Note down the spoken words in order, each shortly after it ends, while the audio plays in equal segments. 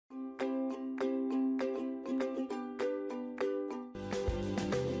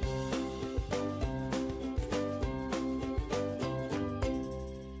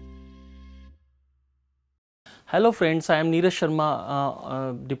Hello friends, I am Neeraj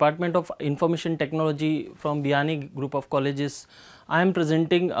Sharma, Department of Information Technology from Biani Group of Colleges. I am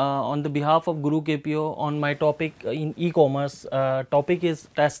presenting on the behalf of Guru KPO on my topic in e-commerce. Topic is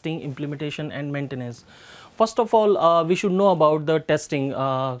testing, implementation and maintenance. First of all, we should know about the testing.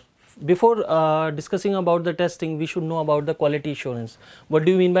 Before discussing about the testing, we should know about the quality assurance. What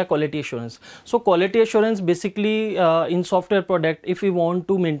do you mean by quality assurance? So quality assurance basically in software product, if we want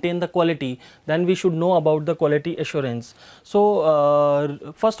to maintain the quality, then we should know about the quality assurance.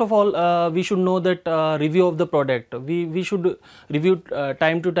 So first of all, we should know that review of the product. We should review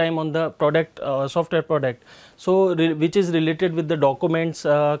time to time on the product, software product. So which is related with the documents,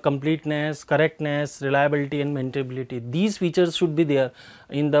 completeness, correctness, reliability and maintainability. These features should be there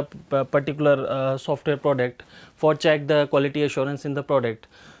in the particular software product for check the quality assurance in the product.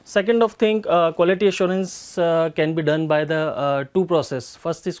 Second of thing, quality assurance can be done by the two process.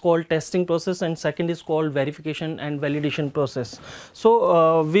 First is called testing process and second is called verification and validation process.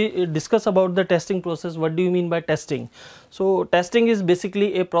 So we discuss about the testing process. What do you mean by testing? So testing is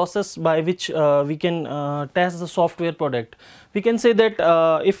basically a process by which we can test the software product. We can say that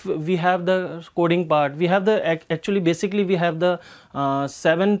if we have the coding part, we have the actually basically we have the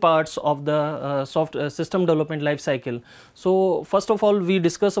 7 parts of the system development life cycle. So first of all, we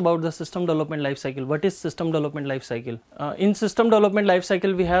discuss about the system development life cycle. What is system development life cycle? In system development life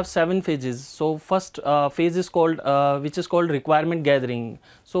cycle, we have 7 phases. So first phase is called which is called requirement gathering.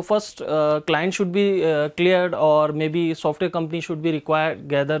 So first client should be cleared, or maybe software company should be required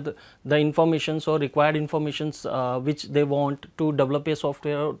gather the informations or required informations which they want to develop a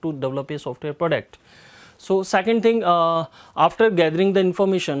software or to develop a software product. So second thing, after gathering the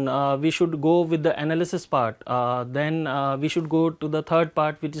information, we should go with the analysis part. Then we should go to the third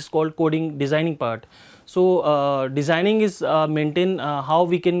part, which is called coding designing part. So designing is maintain how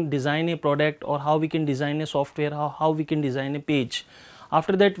we can design a product or how we can design a software, how we can design a page.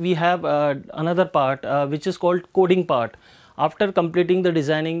 After that, we have another part which is called coding part. After completing the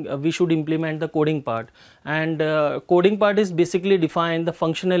designing, we should implement the coding part, and coding part is basically define the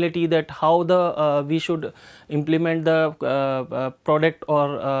functionality that how the we should implement the product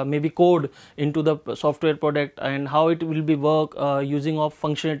or maybe code into the software product, and how it will be work using of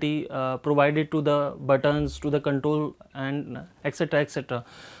functionality provided to the buttons, to the control, and etc etc.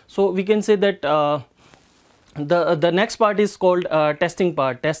 So we can say that the next part is called testing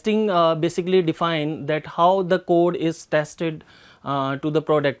part. Testing basically define that how the code is tested to the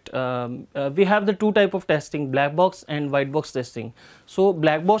product. We have the two type of testing, black box and white box testing. So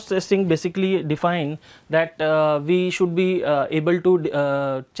black box testing basically define that we should be able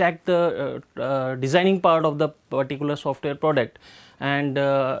to check the designing part of the particular software product, and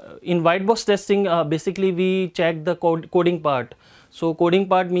in white box testing basically we check the coding part. So coding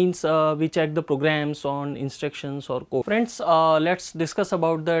part means we check the programs on instructions or code. Friends, let's discuss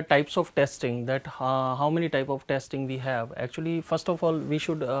about the types of testing, that how many type of testing we have. Actually, first of all, we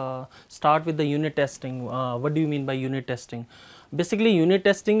should start with the unit testing. What do you mean by unit testing? Basically, unit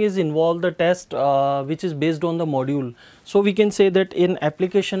testing is involved the test which is based on the module. So we can say that in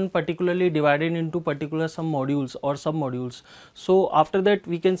application particularly divided into particular some modules or sub modules. So after that,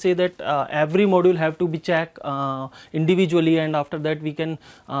 we can say that every module have to be checked individually, and after that we can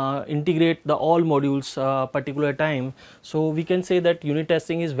integrate the all modules particular time. So we can say that unit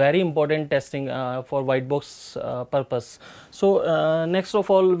testing is very important testing for white box purpose. So next of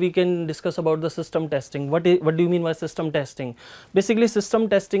all, we can discuss about the system testing. What do you mean by system testing? Basically, system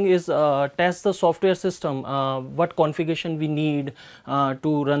testing is test the software system, what configuration we need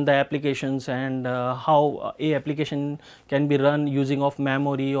to run the applications, and how a application can be run using of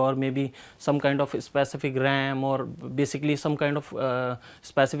memory or maybe some kind of specific RAM, or basically some kind of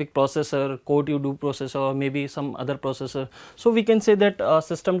specific processor, core to do processor, or maybe some other processor. So we can say that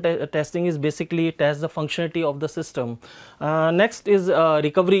system testing is basically test the functionality of the system. Next is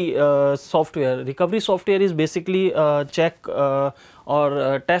recovery software. Recovery software is basically check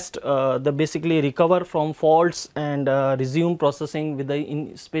or test the basically recover from faults and resume processing with the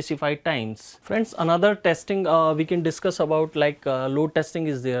in specified times. Friends, another testing we can discuss about, like load testing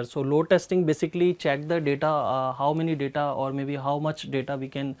is there. So load testing basically check the data, how many data or maybe how much data we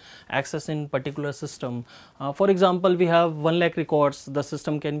can access in particular system. For example, we have 1 lakh records, the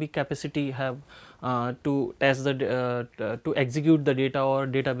system can be capacity have to test the to execute the data or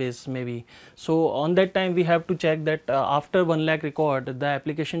database maybe. So on that time we have to check that after 1 lakh record what the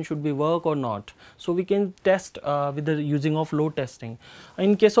application should be work or not. So we can test with the using of load testing.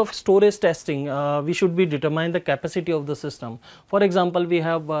 In case of storage testing, we should be determine the capacity of the system. For example, we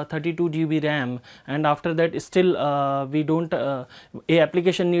have 32 GB RAM, and after that still we don't a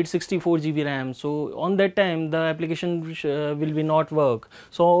application needs 64 GB RAM. So on that time the application will be not work.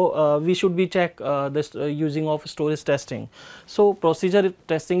 So we should be check this using of storage testing. So procedure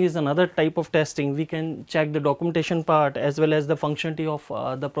testing is another type of testing. We can check the documentation part as well as the functionality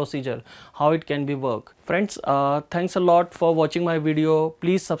of the procedure, how it can be work. Friends, thanks a lot for watching my video.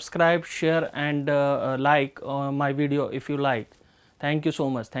 Please subscribe, share and like my video if you like. Thank you so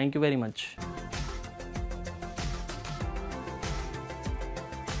much. Thank you very much.